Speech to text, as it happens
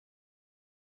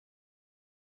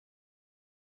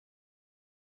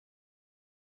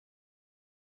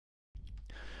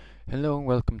Hello and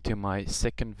welcome to my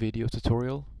second video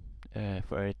tutorial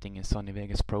for editing in Sony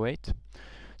Vegas Pro 8.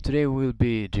 Today we'll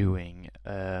be doing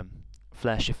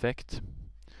flash effect,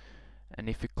 and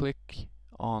if you click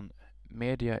on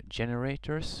media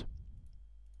generators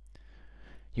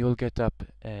you will get up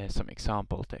some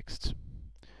example text.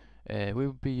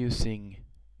 We'll be using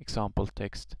example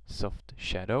text soft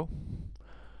shadow,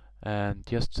 and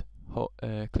just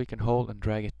click and hold and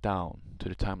drag it down to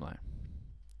the timeline.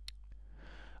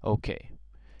 Okay,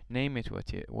 name it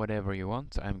whatever you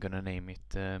want. I'm gonna name it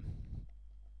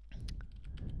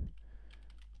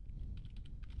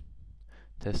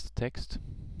test text,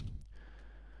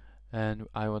 and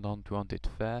I don't want it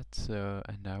fat,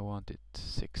 and I want it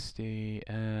 60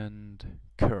 and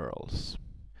curls.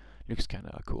 Looks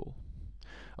kinda cool.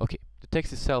 Okay, the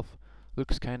text itself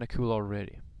looks kinda cool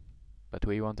already, but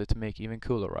we want it to make even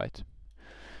cooler, right?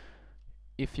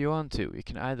 If you want to, you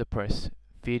can either press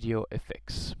video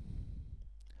effects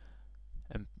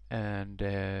and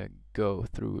go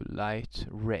through light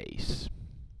rays.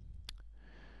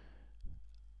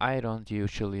 I don't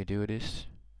usually do this.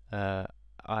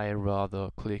 I rather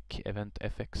click event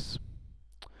effects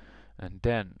and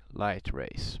then light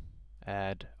rays.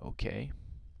 Add OK.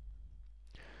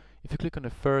 If you click on the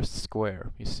first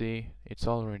square, you see it's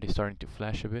already starting to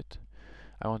flash a bit.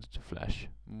 I want it to flash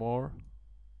more,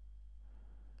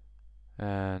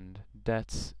 and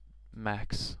that's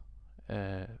max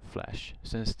flash,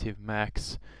 sensitive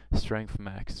max, strength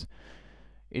max.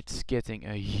 It's getting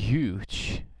a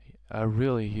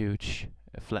really huge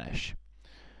flash.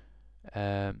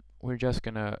 We're just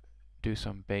gonna do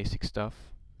some basic stuff,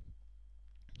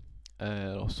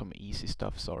 or some easy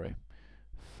stuff. Sorry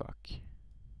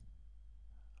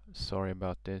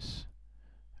about this.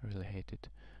 I really hate it.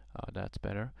 Oh, that's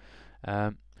better.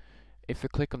 If you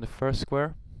click on the first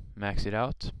square, max it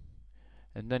out,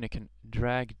 and then you can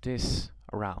drag this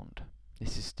around.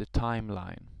 This is the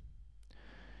timeline.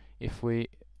 If we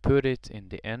put it in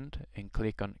the end and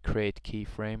click on create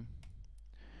keyframe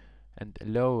and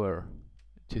lower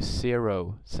to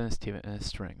 0 sensitive and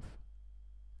strength,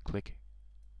 click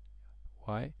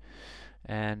Y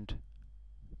and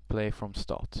play from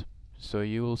start. So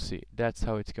you will see that's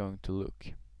how it's going to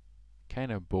look.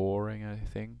 Kind of boring, I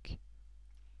think.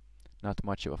 Not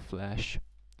much of a flash.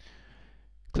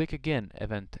 Click again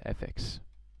event FX,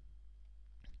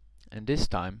 and this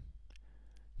time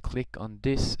click on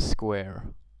this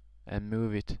square and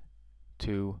move it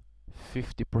to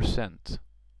 50%.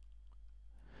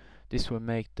 This will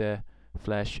make the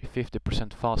flash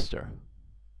 50% faster.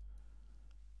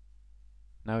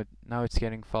 Now it's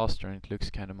getting faster and it looks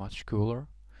kinda much cooler.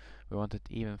 We want it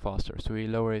even faster, so we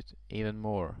lower it even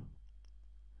more.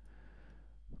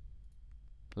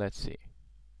 Let's see.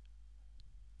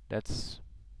 That's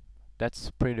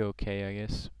pretty okay, I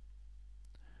guess.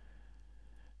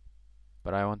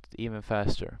 But I want it even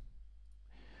faster,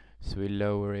 so we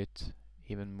lower it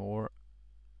even more,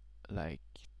 like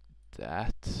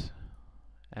that.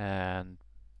 And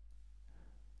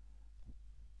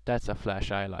that's a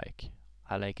flash I like.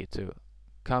 I like it to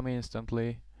come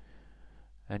instantly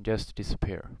and just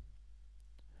disappear.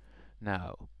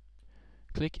 Now,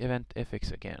 click Event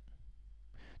FX again.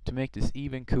 To make this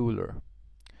even cooler,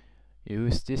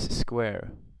 use this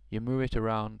square, you move it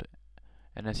around,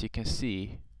 and as you can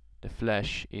see, the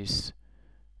flash is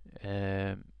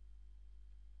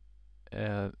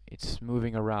it's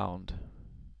moving around.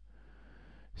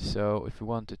 So if we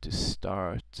wanted to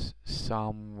start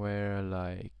somewhere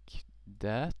like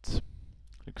that,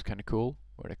 looks kinda cool,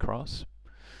 where they cross.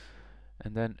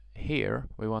 And then here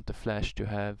we want the flash to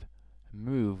have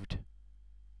moved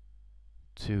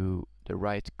to the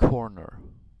right corner,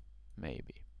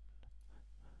 maybe.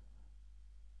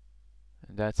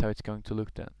 And that's how it's going to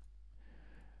look then.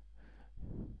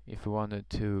 If we wanted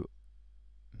to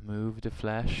move the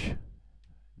flash,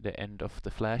 the end of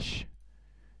the flash,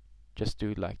 just do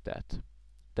it like that.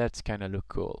 That's kinda look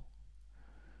cool.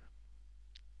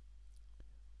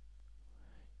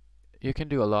 You can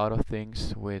do a lot of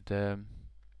things with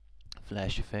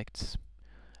flash effects.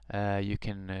 You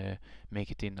can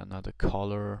make it in another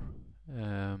color.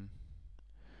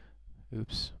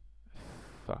 Oops,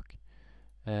 fuck.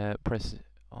 Press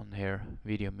on here,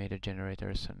 video media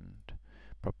generators and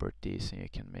properties, and you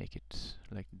can make it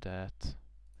like that.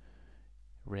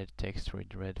 Red text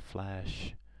with red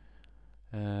flash.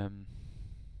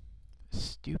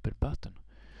 Stupid button.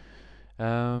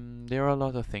 There are a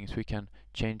lot of things we can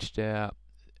change the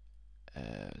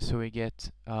so we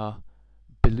get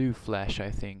blue flash, I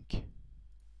think.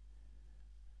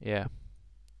 Yeah,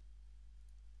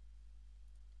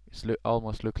 it's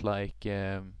almost look like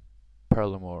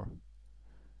Perlamore.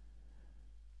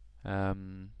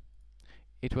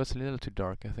 It was a little too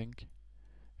dark, I think.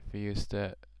 If we use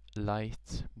the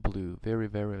light blue, very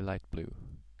very light blue,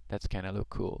 that's kinda look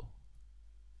cool.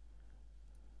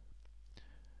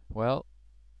 Well,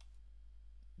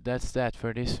 that's that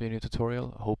for this video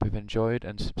tutorial. I hope you've enjoyed,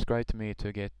 and subscribe to me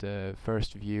to get the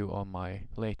first view on my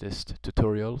latest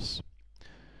tutorials.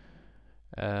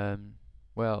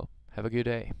 Well, have a good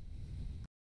day.